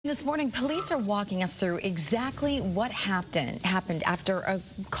This morning, police are walking us through exactly what happened after a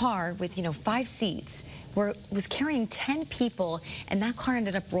car with, 5 seats was carrying 10 people, and that car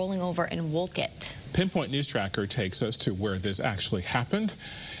ended up rolling over in Wolcott. Pinpoint News Tracker takes us to where this actually happened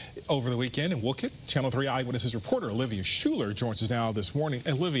over the weekend in Wolcott. Channel 3 Eyewitnesses reporter Olivia Schuler joins us now this morning.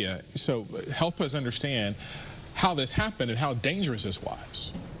 Olivia, so help us understand how this happened and how dangerous this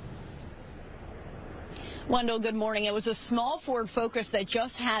was. Wendell, good morning. It was a small Ford Focus that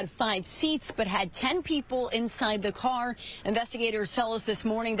just had 5 seats but had 10 people inside the car. Investigators tell us this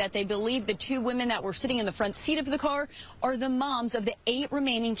morning that they believe the 2 women that were sitting in the front seat of the car are the moms of the 8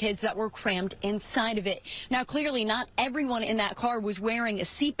 remaining kids that were crammed inside of it. Now, clearly not everyone in that car was wearing a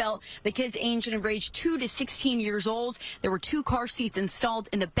seatbelt. The kids aged and ranged 2 to 16 years old. There were 2 car seats installed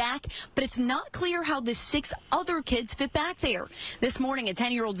in the back, but it's not clear how the 6 other kids fit back there. This morning, a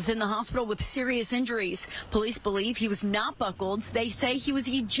 10-year-old is in the hospital with serious injuries. Police believe he was not buckled. They say he was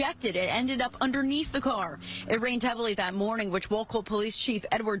ejected and ended up underneath the car. It rained heavily that morning, which Wolcott Police Chief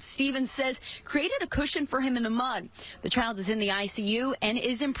Edward Stevens says created a cushion for him in the mud. The child is in the ICU and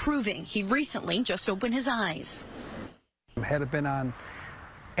is improving. He recently just opened his eyes. Had it been on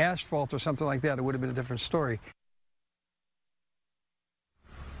asphalt or something like that, it would have been a different story.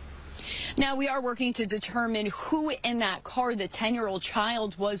 Now, we are working to determine who in that car the 10-year-old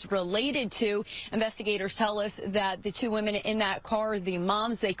child was related to. Investigators tell us that the 2 women in that car, the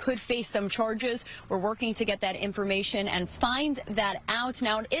moms, they could face some charges. We're working to get that information and find that out.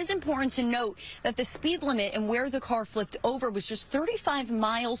 Now, it is important to note that the speed limit and where the car flipped over was just 35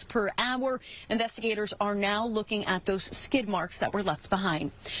 miles per hour. Investigators are now looking at those skid marks that were left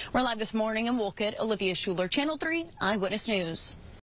behind. We're live this morning in Wolcott. Olivia Schuler, Channel 3 Eyewitness News.